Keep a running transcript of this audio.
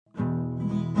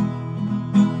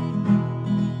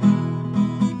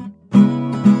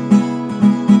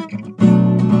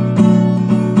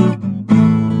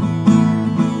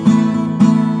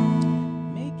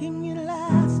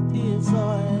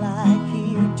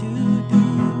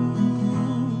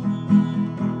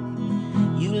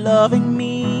loving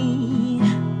me,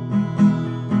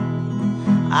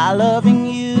 I loving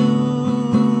you.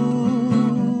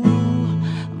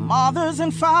 Mothers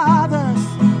and fathers,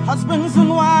 husbands and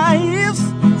wives,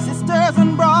 sisters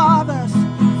and brothers,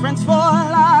 friends for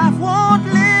life, won't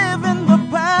live in the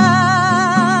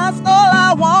past. All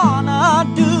I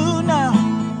wanna do now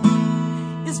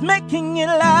is making it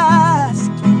last.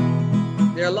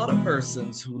 There are a lot of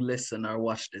persons who listen or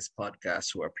watch this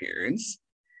podcast who are parents.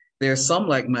 There are some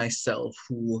like myself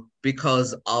who,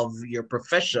 because of your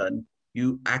profession,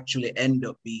 you actually end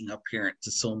up being a parent to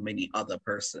so many other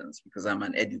persons because I'm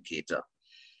an educator.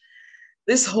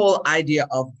 This whole idea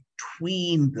of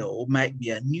tween, though, might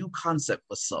be a new concept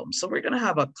for some. So we're going to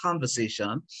have a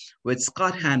conversation with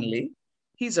Scott Hanley.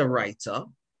 He's a writer,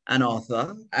 an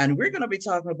author, and we're going to be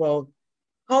talking about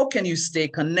how can you stay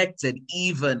connected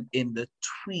even in the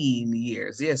tween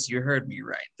years? Yes, you heard me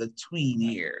right, the tween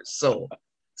years. So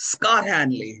Scott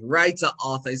Hanley, writer,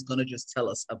 author, is going to just tell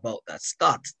us about that.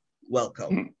 Scott,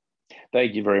 welcome.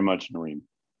 Thank you very much, Nareem.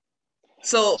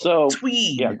 So, yeah,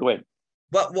 tween, go ahead.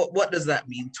 what does that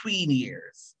mean? Tween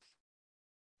years.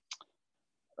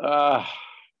 Uh,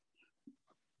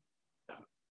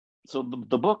 so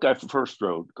the book I first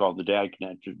wrote, called The Dad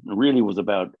Connection, really was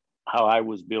about how I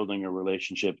was building a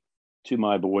relationship to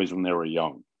my boys when they were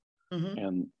young. Mm-hmm.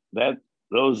 And that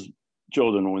those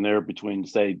children, when they're between,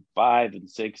 say, 5 and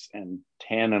 6 and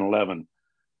 10 and 11,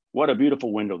 what a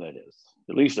beautiful window that is.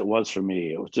 At least it was for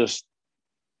me. It was just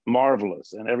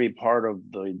marvelous. And every part of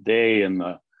the day and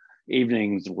the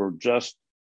evenings were just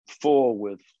full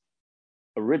with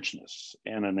a richness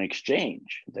and an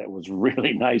exchange that was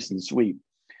really nice and sweet.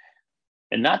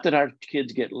 And not that our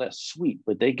kids get less sweet,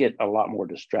 but they get a lot more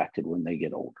distracted when they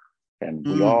get older. And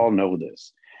we all know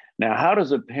this. Now, how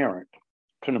does a parent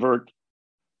convert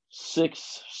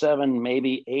 6, 7,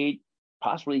 maybe 8,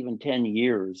 possibly even 10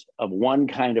 years of one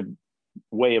kind of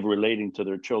way of relating to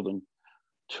their children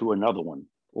to another one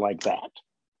like that?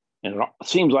 And it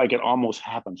seems like it almost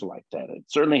happens like that. It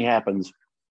certainly happens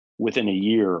within a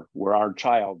year where our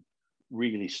child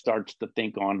really starts to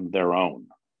think on their own,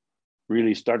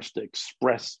 really starts to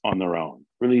express on their own,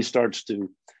 really starts to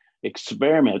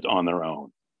experiment on their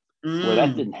own. Well,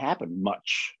 that didn't happen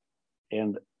much.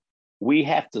 And we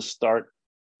have to start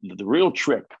the real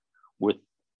trick with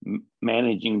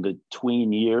managing the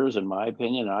tween years, in my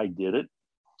opinion. I did it.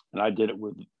 And I did it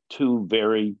with 2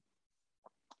 very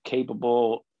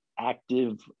capable,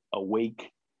 active,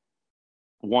 awake,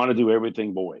 want to do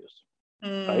everything boys,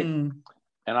 right? And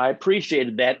I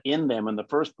appreciated that in them in the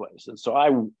first place. And so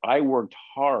I worked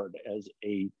hard as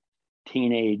a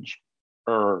teenage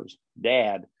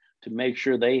dad to make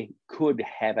sure they could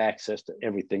have access to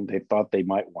everything they thought they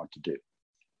might want to do.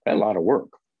 A lot of work.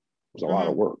 It was a lot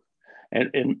of work.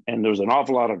 And there's an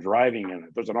awful lot of driving in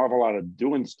it. There's an awful lot of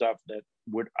doing stuff that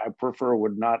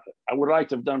I would like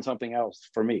to have done something else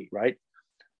for me, right?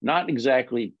 Not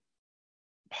exactly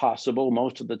possible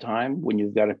most of the time when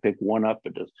you've got to pick one up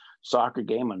at a soccer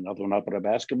game, another one up at a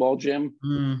basketball gym.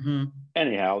 Mm-hmm.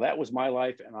 Anyhow, that was my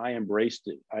life and I embraced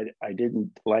it. I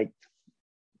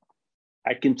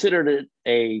considered it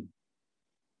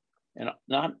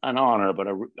not an honor, but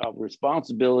a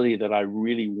responsibility that I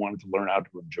really wanted to learn how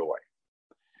to enjoy.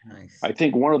 Nice. I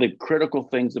think one of the critical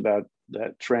things about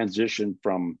that transition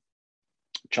from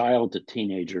child to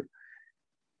teenager,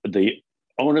 the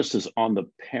onus is on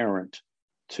the parent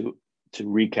to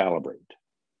recalibrate,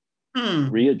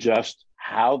 readjust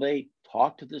how they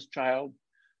talk to this child,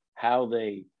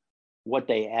 what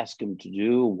they ask them to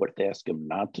do, what they ask them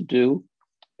not to do.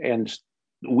 And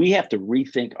we have to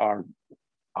rethink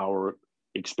our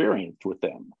experience with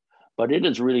them. But it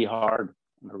is really hard,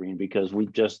 Noreen, because we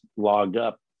just logged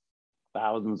up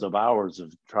thousands of hours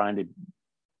of trying to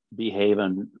behave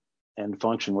and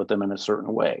function with them in a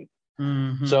certain way.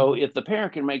 Mm-hmm. So if the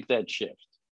parent can make that shift,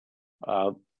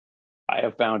 I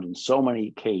have found in so many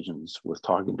occasions with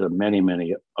talking to many,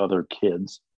 many other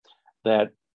kids that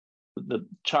the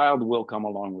child will come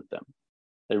along with them.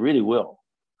 They really will.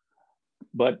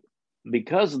 But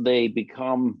because they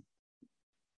become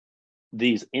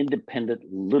these independent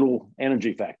little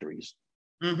energy factories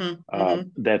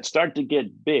that start to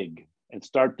get big and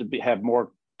start to have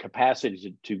more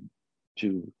capacity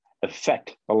to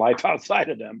affect the life outside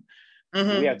of them,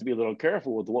 we have to be a little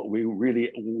careful with what we really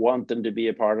want them to be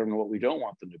a part of and what we don't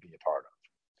want them to be a part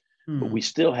of. But we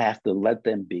still have to let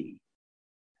them be.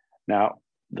 Now,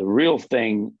 the real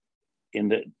thing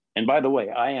and by the way,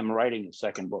 I am writing a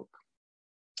second book,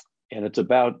 and it's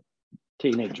about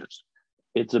teenagers.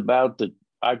 It's about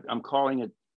I'm calling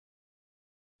it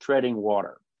treading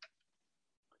water.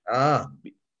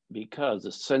 Because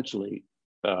essentially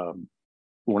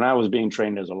when I was being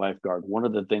trained as a lifeguard, one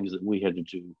of the things that we had to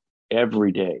do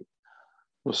every day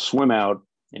was swim out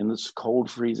in this cold,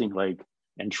 freezing lake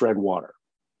and tread water.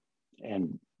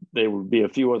 And there would be a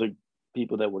few other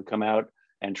people that would come out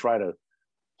and try to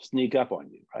sneak up on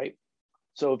you, right?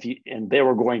 So and they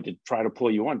were going to try to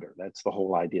pull you under. That's the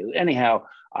whole idea. Anyhow,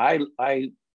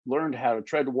 I learned how to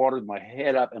tread water with my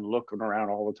head up and looking around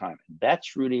all the time. And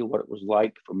that's really what it was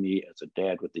like for me as a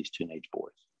dad with these teenage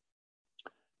boys.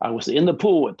 I was in the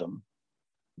pool with them,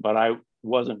 but I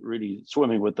wasn't really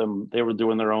swimming with them. They were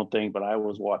doing their own thing, but I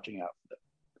was watching out for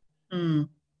them.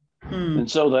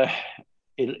 And so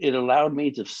it allowed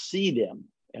me to see them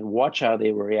and watch how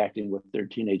they were reacting with their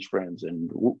teenage friends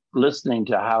and listening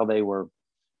to how they were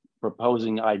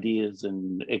proposing ideas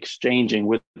and exchanging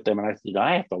with them. And I said,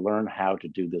 I have to learn how to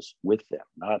do this with them,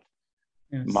 not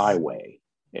my way.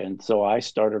 And so I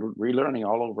started relearning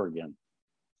all over again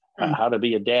how to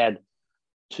be a dad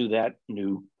to that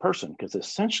new person, because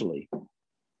essentially,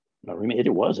 I mean, it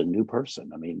was a new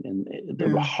person. I mean, and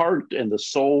the heart and the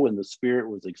soul and the spirit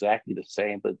was exactly the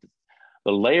same, but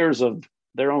the layers of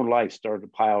their own life started to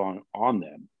pile on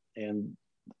them, and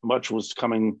much was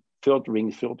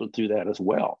filtered through that as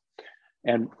well.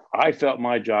 And I felt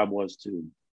my job was to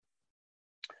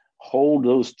hold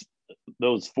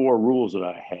those four rules that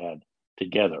I had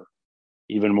together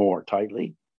even more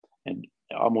tightly, and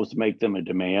almost make them a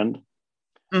demand,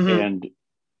 and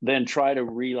then try to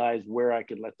realize where I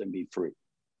could let them be free.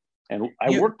 And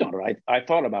I worked on it. I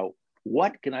thought about,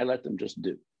 what can I let them just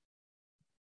do?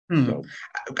 So,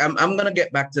 I'm gonna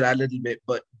get back to that a little bit,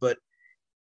 but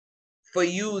for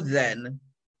you then,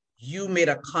 you made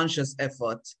a conscious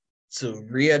effort to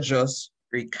readjust,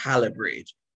 recalibrate.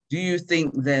 Do you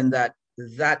think then that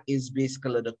is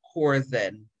basically the core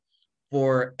then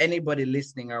for anybody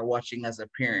listening or watching as a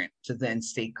parent to then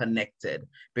stay connected?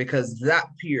 Because that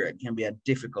period can be a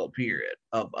difficult period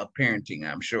of parenting,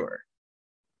 I'm sure.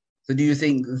 So do you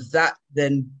think that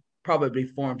then probably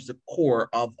forms the core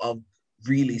of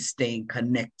really staying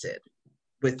connected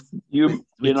with you?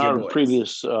 In our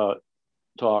previous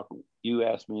talk, you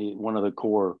asked me one of the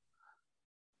core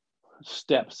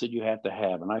steps that you have to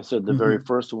have, and I said the very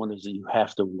first one is that you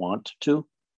have to want to,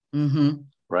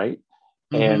 right?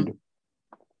 And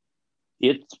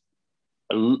it's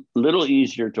a little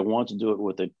easier to want to do it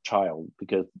with a child,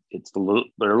 because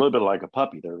they're a little bit like a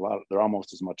puppy. They're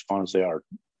almost as much fun as they are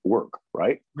work,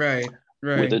 right? Right.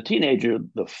 With a teenager,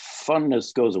 the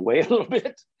funness goes away a little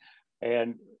bit,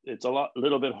 and it's a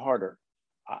little bit harder.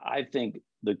 I think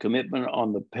the commitment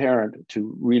on the parent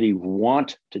to really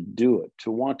want to do it,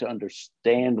 to want to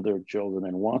understand their children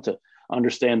and want to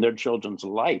understand their children's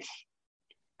life,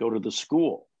 go to the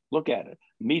school, look at it,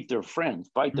 meet their friends,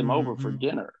 invite them over for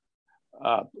dinner,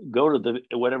 go to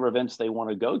whatever events they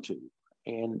want to go to.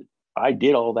 And I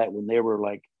did all that when they were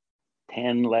like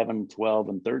 10, 11, 12,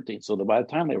 and 13. So that by the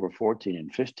time they were 14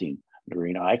 and 15,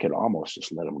 Noreen, I could almost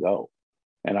just let them go.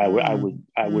 And I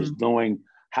was knowing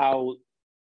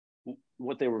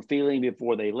what they were feeling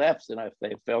before they left. And if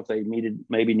they felt they needed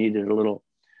a little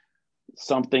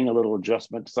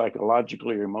adjustment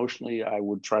psychologically or emotionally, I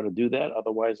would try to do that.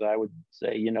 Otherwise, I would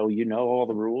say, you know all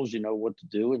the rules, you know what to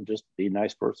do, and just be a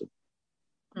nice person.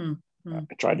 I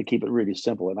tried to keep it really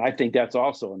simple. And I think that's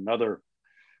also another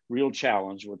real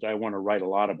challenge, which I want to write a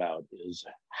lot about, is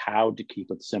how to keep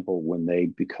it simple when they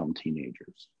become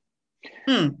teenagers.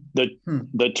 The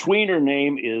tweener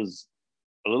name is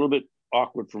a little bit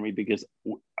awkward for me, because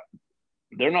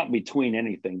they're not between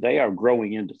anything. They are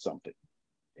growing into something.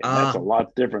 And that's a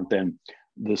lot different than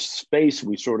the space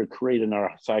we sort of create in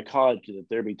our psychology that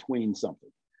they're between something.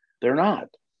 They're not.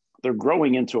 They're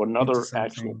growing into another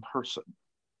actual person.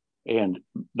 And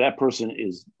that person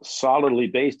is solidly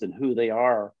based in who they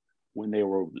are when they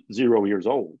were 0 years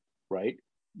old, right?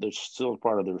 They're still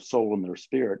part of their soul and their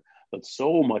spirit, but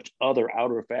so much other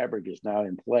outer fabric is now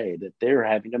in play that they're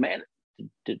having to manage,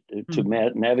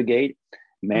 to navigate,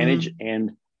 manage,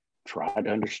 and try to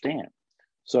understand.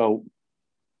 So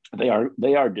they are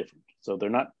different. So they're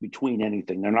not between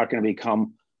anything. They're not going to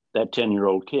become that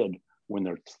 10-year-old kid when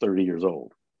they're 30 years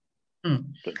old.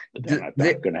 That's not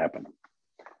going to happen.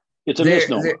 It's a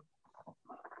misnomer.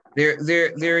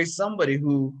 There is somebody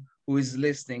who is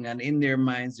listening, and in their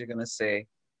minds they're going to say,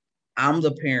 I'm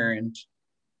the parent,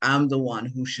 I'm the one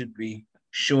who should be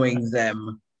showing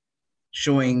them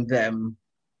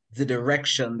the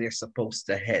direction they're supposed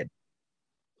to head.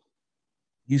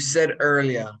 You said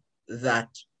earlier that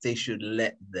they should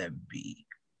let them be.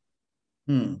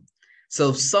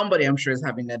 So somebody, I'm sure, is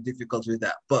having that difficulty with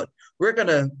that, but we're going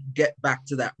to get back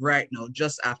to that right now,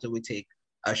 just after we take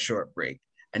a short break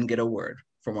and get a word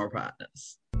from our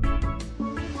partners.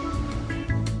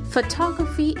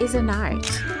 Photography is an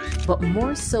art, but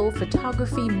more so,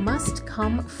 photography must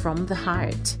come from the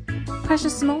heart.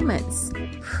 Precious moments,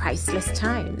 priceless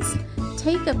times.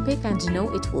 Take a pic and know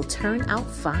it will turn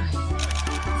out fine.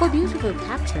 For beautiful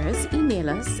captures, email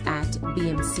us at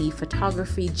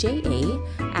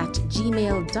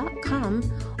bmcphotographyja@gmail.com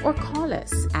or call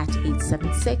us at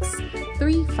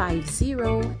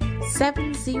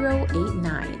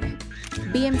 876-350-7089.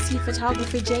 BMC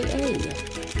Photography JA.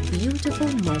 Beautiful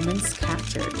moments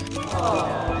captured.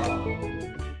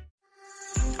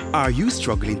 Are you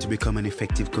struggling to become an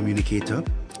effective communicator?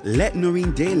 Let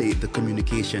Noreen Daly, the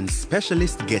communications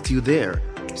specialist, get you there.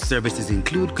 Services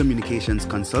include communications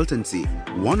consultancy,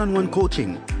 one-on-one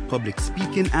coaching, public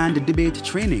speaking and debate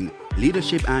training,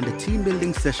 leadership and team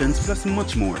building sessions, plus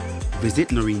much more. Visit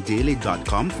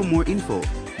noreendaly.com for more info.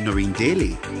 Noreen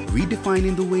Daly,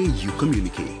 redefining the way you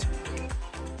communicate.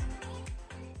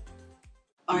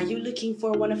 Are you looking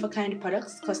for one-of-a-kind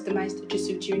products customized to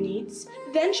suit your needs?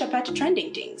 Then shop at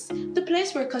Trending Things, the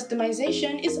place where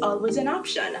customization is always an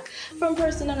option. From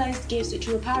personalized gifts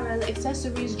to apparel,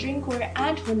 accessories, drinkware,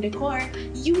 and home decor,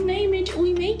 you name it,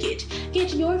 we make it.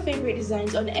 Get your favorite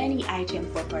designs on any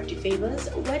item for party favors,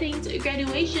 weddings,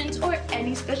 graduations, or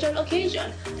any special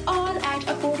occasion, all at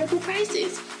affordable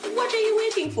prices. What are you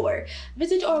waiting for?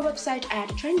 Visit our website at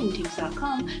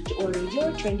trendingthings.com to order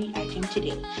your trendy item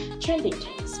today. Trending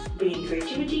Things, bringing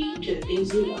creativity to the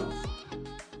things you love.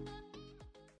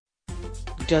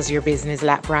 Does your business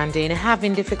lack branding?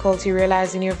 Having difficulty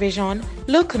realizing your vision?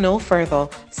 Look no further.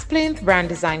 Splinth Brand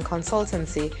Design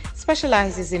Consultancy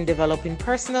specializes in developing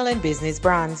personal and business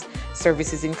brands.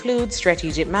 Services include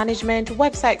strategic management,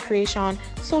 website creation,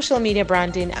 social media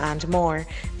branding, and more.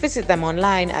 Visit them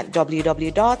online at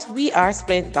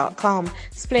www.wearesplint.com.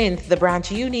 Splinth, the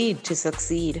brand you need to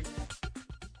succeed.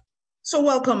 So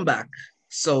welcome back.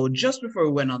 So just before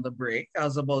we went on the break, I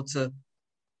was about to,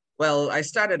 I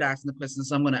started asking the question,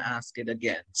 so I'm going to ask it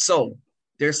again. So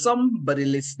there's somebody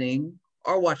listening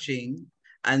or watching,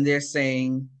 and they're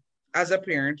saying, as a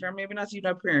parent, or maybe not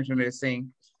even a parent, and they're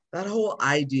saying, that whole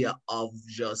idea of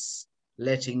just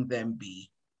letting them be.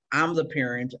 I'm the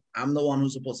parent. I'm the one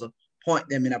who's supposed to point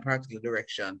them in a particular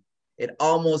direction. It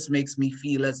almost makes me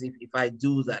feel as if I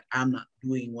do that, I'm not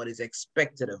doing what is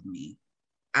expected of me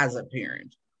as a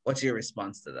parent. What's your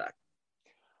response to that?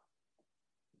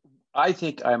 I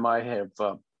think I might have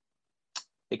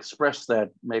expressed that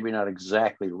maybe not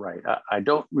exactly right. I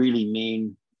don't really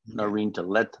mean, Noreen, to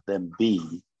let them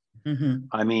be. Mm-hmm.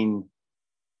 I mean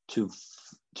to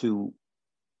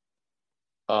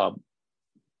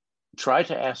try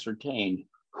to ascertain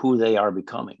who they are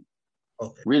becoming.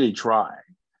 Okay. Really try.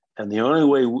 And the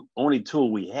only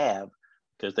tool we have,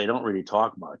 because they don't really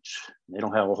talk much, they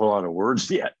don't have a whole lot of words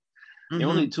yet. Mm-hmm. The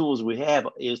only tools we have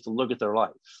is to look at their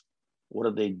life. What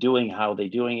are they doing? How are they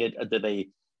doing it? Do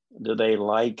they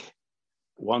like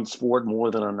one sport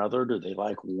more than another? Do they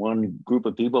like one group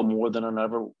of people more than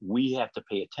another? We have to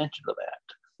pay attention to that.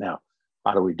 Now,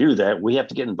 how do we do that? We have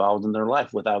to get involved in their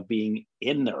life without being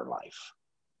in their life.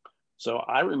 So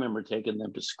I remember taking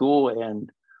them to school and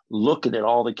looking at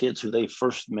all the kids who they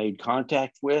first made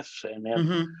contact with, and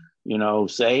then,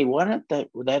 say, why don't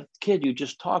that kid you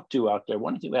just talked to out there,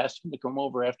 why don't you ask him to come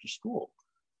over after school?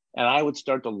 And I would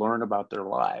start to learn about their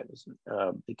lives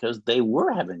because they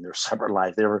were having their separate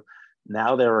life. They were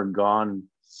gone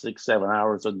 6-7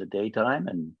 hours in the daytime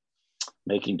and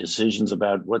making decisions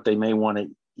about what they may want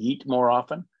to eat more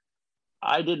often.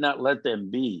 I did not let them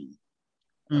be,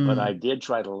 but I did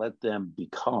try to let them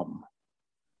become.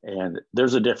 And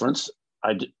there's a difference.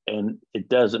 And it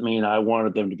doesn't mean I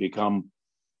wanted them to become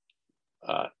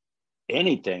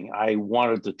anything. I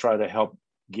wanted to try to help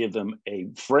give them a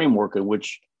framework in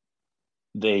which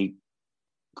they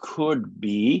could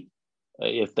be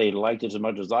if they liked it as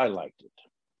much as I liked it.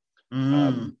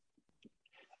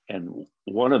 And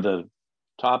one of the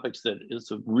topics that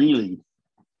is really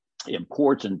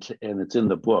important, and it's in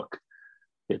the book,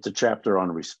 it's a chapter on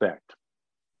respect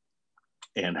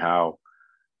and how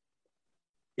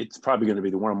it's probably going to be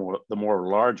the more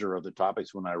larger of the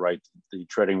topics when I write the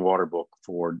Treading Water book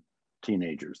for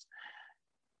teenagers.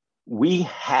 We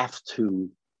have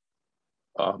to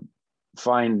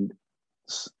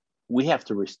we have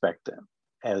to respect them,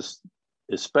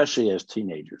 especially as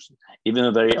teenagers, even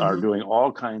though they are doing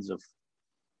all kinds of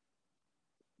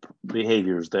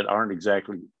behaviors that aren't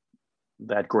exactly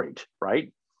that great,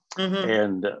 right?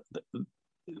 And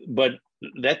but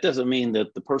that doesn't mean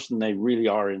that the person they really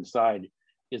are inside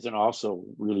isn't also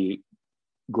really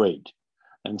great.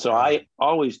 And so I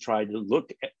always try to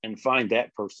look and find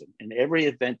that person in every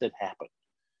event that happened.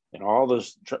 and all the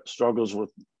struggles with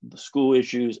the school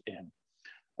issues and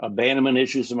abandonment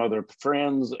issues from other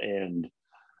friends and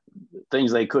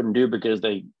things they couldn't do because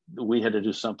we had to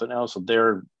do something else. So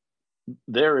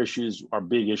their issues are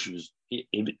big issues,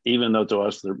 even though to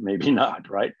us they're maybe not,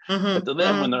 right? But to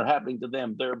them, when they're happening to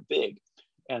them, they're big.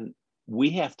 And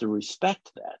we have to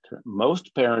respect that.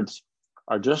 Most parents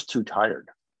are just too tired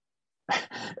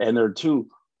and they're too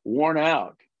worn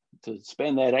out to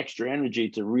spend that extra energy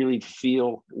to really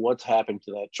feel what's happening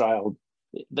to that child.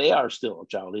 They are still a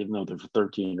child, even though they're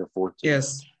 13 or 14.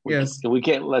 Yes, we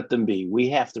can't let them be. We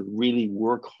have to really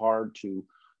work hard to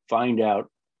find out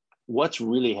what's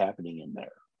really happening in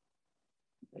there.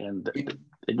 And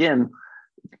again,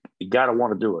 you got to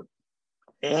want to do it.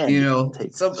 And take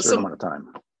a certain amount of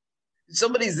time.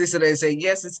 Somebody's listening and saying,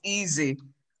 yes, it's easy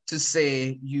to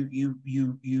say you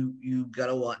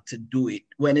gotta want to do it,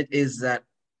 when it is that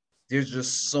there's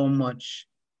just so much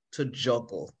to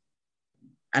juggle.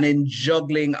 And in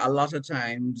juggling, a lot of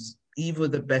times, even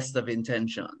with the best of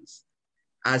intentions,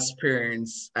 as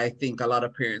parents, I think a lot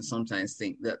of parents sometimes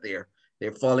think that they're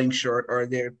falling short, or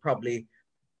they're probably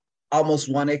almost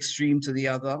one extreme to the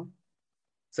other.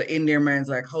 So in their minds,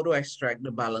 like, how do I strike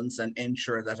the balance and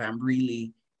ensure that I'm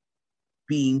really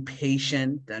being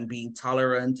patient and being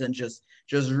tolerant and just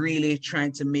really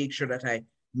trying to make sure that I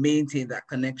maintain that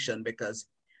connection? Because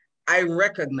I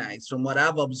recognize from what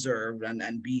I've observed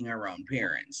and being around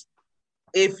parents,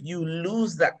 if you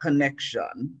lose that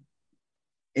connection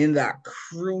in that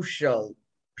crucial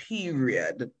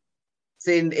period,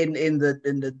 say in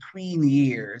the tween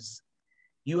years,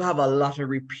 you have a lot of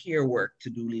repair work to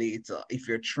do later if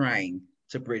you're trying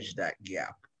to bridge that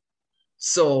gap.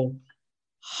 So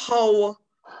how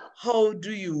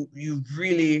do you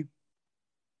really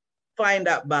find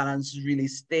that balance, really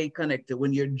stay connected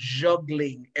when you're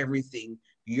juggling everything,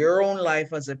 your own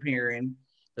life as a parent,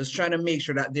 just trying to make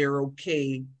sure that they're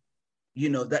okay,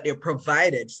 that they're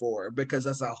provided for, because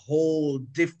that's a whole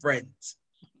different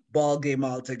ball game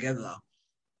altogether,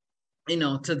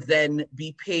 to then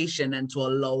be patient and to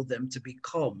allow them to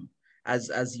become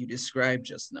as you described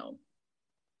just now.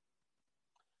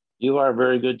 You are a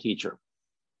very good teacher.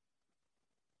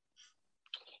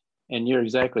 And you're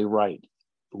exactly right.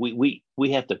 We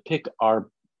have to pick our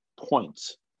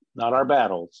points, not our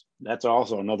battles. That's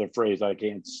also another phrase I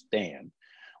can't stand.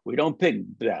 We don't pick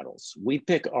battles. We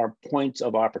pick our points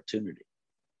of opportunity.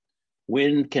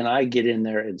 When can I get in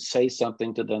there and say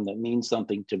something to them that means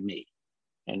something to me?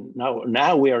 And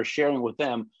now we are sharing with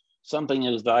them something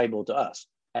that is valuable to us.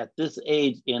 At this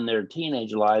age in their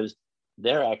teenage lives,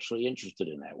 they're actually interested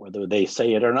in that, whether they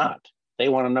say it or not. They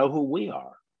want to know who we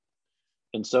are.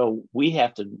 And so we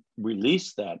have to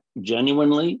release that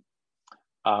genuinely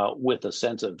with a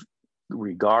sense of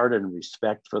regard and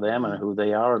respect for them and who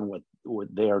they are and what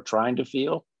they are trying to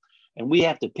feel. And we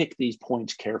have to pick these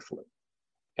points carefully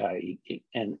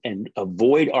and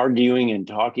avoid arguing and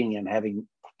talking and having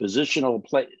positional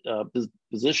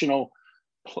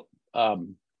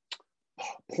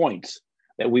points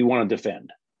that we want to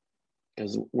defend,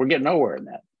 because we're getting nowhere in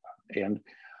that. And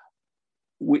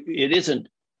it isn't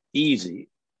easy.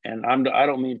 And I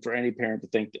don't mean for any parent to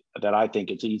think that I think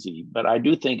it's easy, but I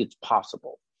do think it's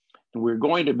possible. And we're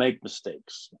going to make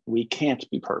mistakes. We can't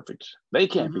be perfect. They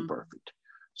can't be perfect.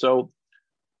 So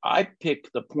I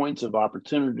pick the points of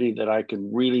opportunity that I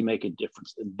can really make a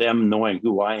difference in them knowing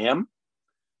who I am.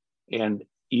 And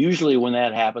usually when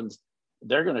that happens,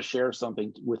 they're going to share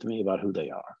something with me about who they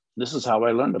are. This is how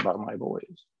I learned about my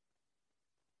boys.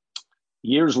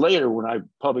 Years later, when I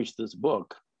published this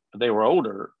book, they were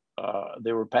older.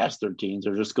 They were past their teens.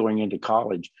 They're just going into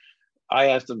college. I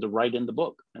asked them to write in the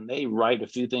book, and they write a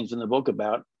few things in the book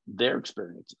about their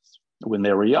experiences. When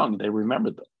they were young, they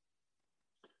remembered them.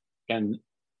 And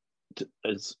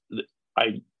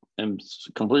I am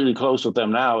completely close with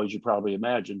them now, as you probably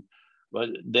imagine, but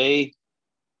they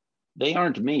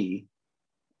aren't me,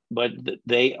 but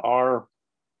they are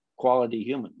quality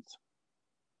humans.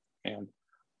 And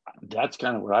that's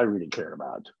kind of what I really cared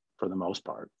about for the most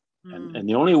part. And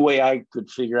the only way I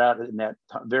could figure out in that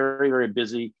very, very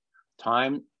busy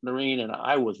time, Noreen, and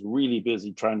I was really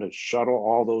busy trying to shuttle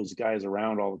all those guys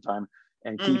around all the time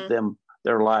and keep them,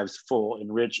 their lives full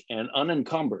and rich and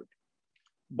unencumbered,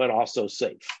 but also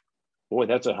safe. Boy,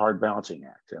 that's a hard balancing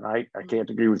act. And I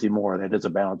can't agree with you more. That is a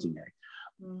balancing act.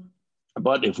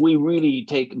 But if we really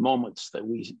take moments that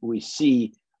we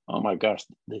see, oh my gosh,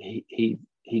 he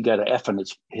got an F on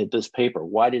hit this paper.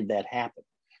 Why did that happen?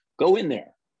 Go in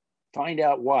there. Find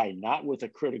out why, not with a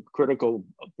critical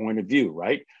point of view,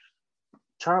 right?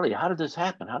 Charlie, how did this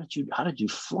happen? How did you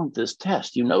flunk this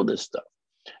test? You know this stuff.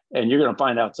 And you're going to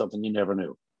find out something you never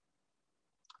knew.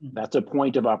 That's a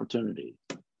point of opportunity.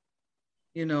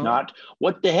 You know, not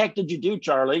what the heck did you do,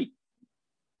 Charlie?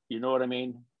 You know what I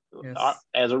mean? yes.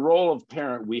 As a role of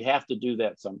parent, we have to do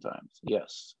that sometimes.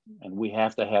 Yes. And we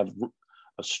have to have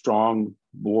a strong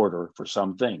border for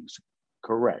some things.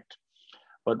 Correct.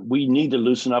 But we need to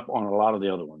loosen up on a lot of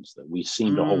the other ones that we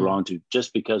seem to hold on to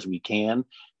just because we can,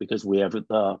 because we have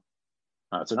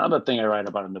it's another thing I write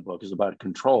about in the book is about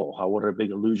control, what a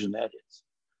big illusion that is.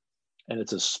 And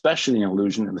it's especially an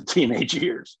illusion in the teenage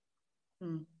years.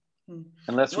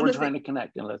 Unless we're trying to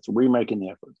connect, unless we're making the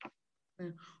effort.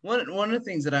 One of the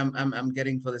things that I'm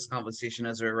getting for this conversation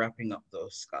as we're wrapping up though,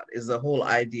 Scott, is the whole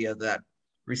idea that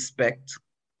respect,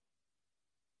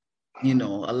 you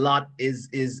know, a lot is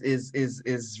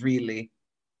really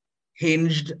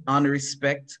hinged on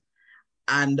respect,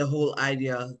 and the whole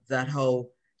idea that how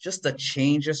just a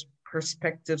change of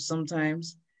perspective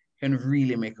sometimes can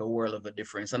really make a world of a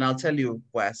difference. And I'll tell you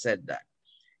why I said that.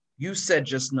 You said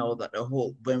just now that the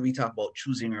whole, when we talk about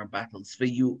choosing our battles, for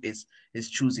you is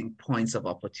choosing points of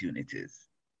opportunities.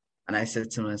 And I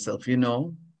said to myself, you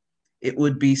know, it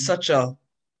would be such a,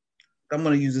 I'm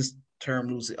going to use this term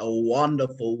loosely, a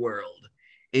wonderful world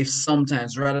if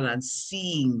sometimes rather than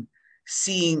seeing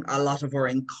a lot of our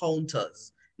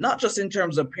encounters, not just in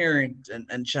terms of parent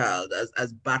and child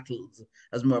as battles,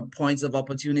 as more points of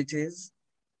opportunities,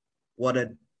 what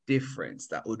a difference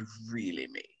that would really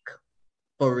make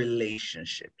for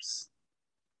relationships.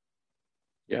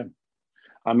 Yeah.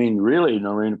 I mean, really,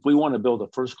 Noreen, if we want to build a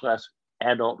first-class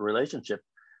adult relationship,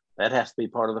 that has to be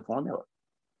part of the formula.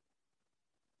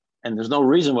 And there's no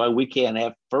reason why we can't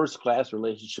have first-class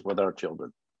relationship with our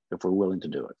children if we're willing to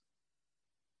do it.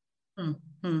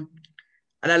 Mm-hmm.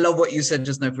 And I love what you said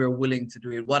just now, if we're willing to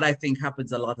do it. What I think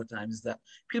happens a lot of times is that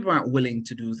people aren't willing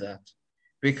to do that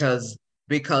because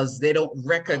they don't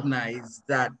recognize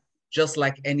that just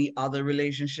like any other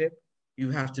relationship,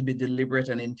 you have to be deliberate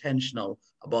and intentional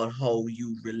about how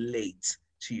you relate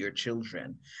to your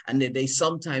children. And they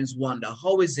sometimes wonder,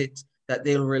 how is it that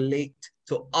they'll relate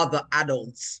to other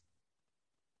adults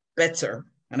better,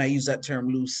 and I use that term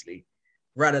loosely,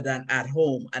 rather than at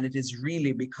home? And it is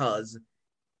really because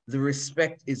the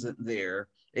respect isn't there.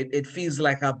 It feels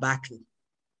like a battle,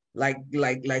 like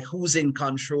who's in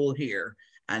control here,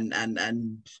 and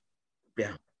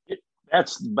yeah.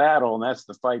 That's the battle, and that's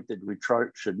the fight that we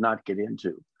should not get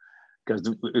into, because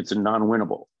it's a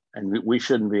non-winnable, and we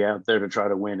shouldn't be out there to try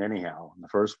to win anyhow in the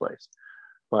first place.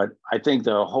 But I think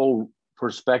the whole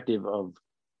perspective of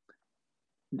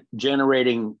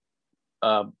generating,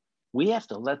 we have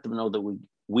to let them know that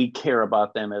we care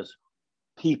about them as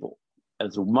people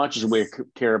as much as we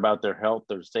care about their health,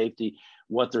 their safety,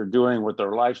 what they're doing, what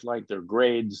their life's like, their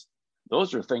grades.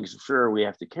 Those are things, sure, we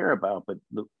have to care about, but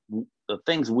the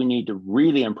things we need to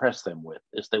really impress them with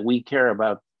is that we care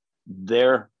about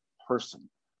their person,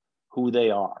 who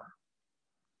they are,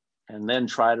 and then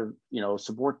try to,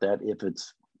 support that if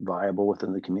it's viable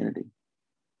within the community.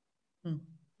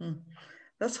 Mm-hmm.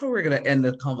 That's how we're going to end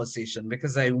the conversation,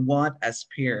 because I want, as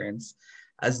parents,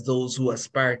 as those who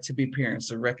aspire to be parents,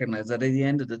 to recognize that at the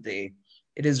end of the day,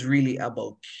 it is really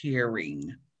about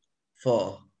caring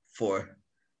for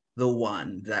the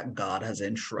one that God has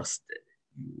entrusted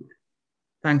you with.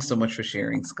 Thanks so much for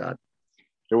sharing, Scott.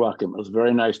 You're welcome. It was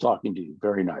very nice talking to you.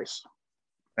 Very nice.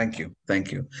 Thank you.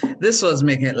 Thank you. This was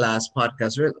Making It Last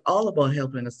podcast. We're all about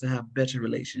helping us to have better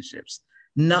relationships,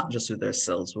 not just with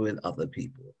ourselves, but with other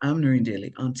people. I'm Noreen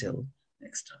Daly. Until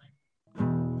next time.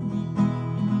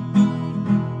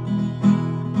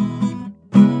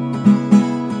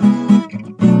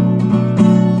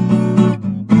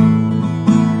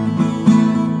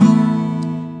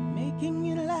 Making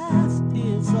it last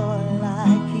is all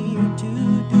I care to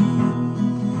do.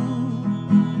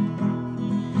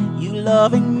 You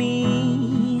loving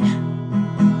me,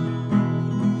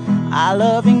 I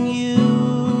loving you.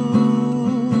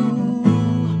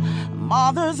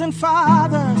 Mothers and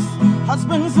fathers,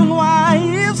 husbands and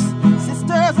wives,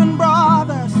 sisters and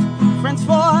brothers, friends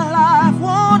for life,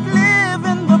 won't live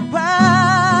in the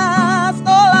past.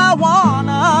 All I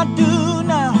wanna do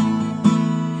now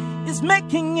is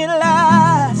making it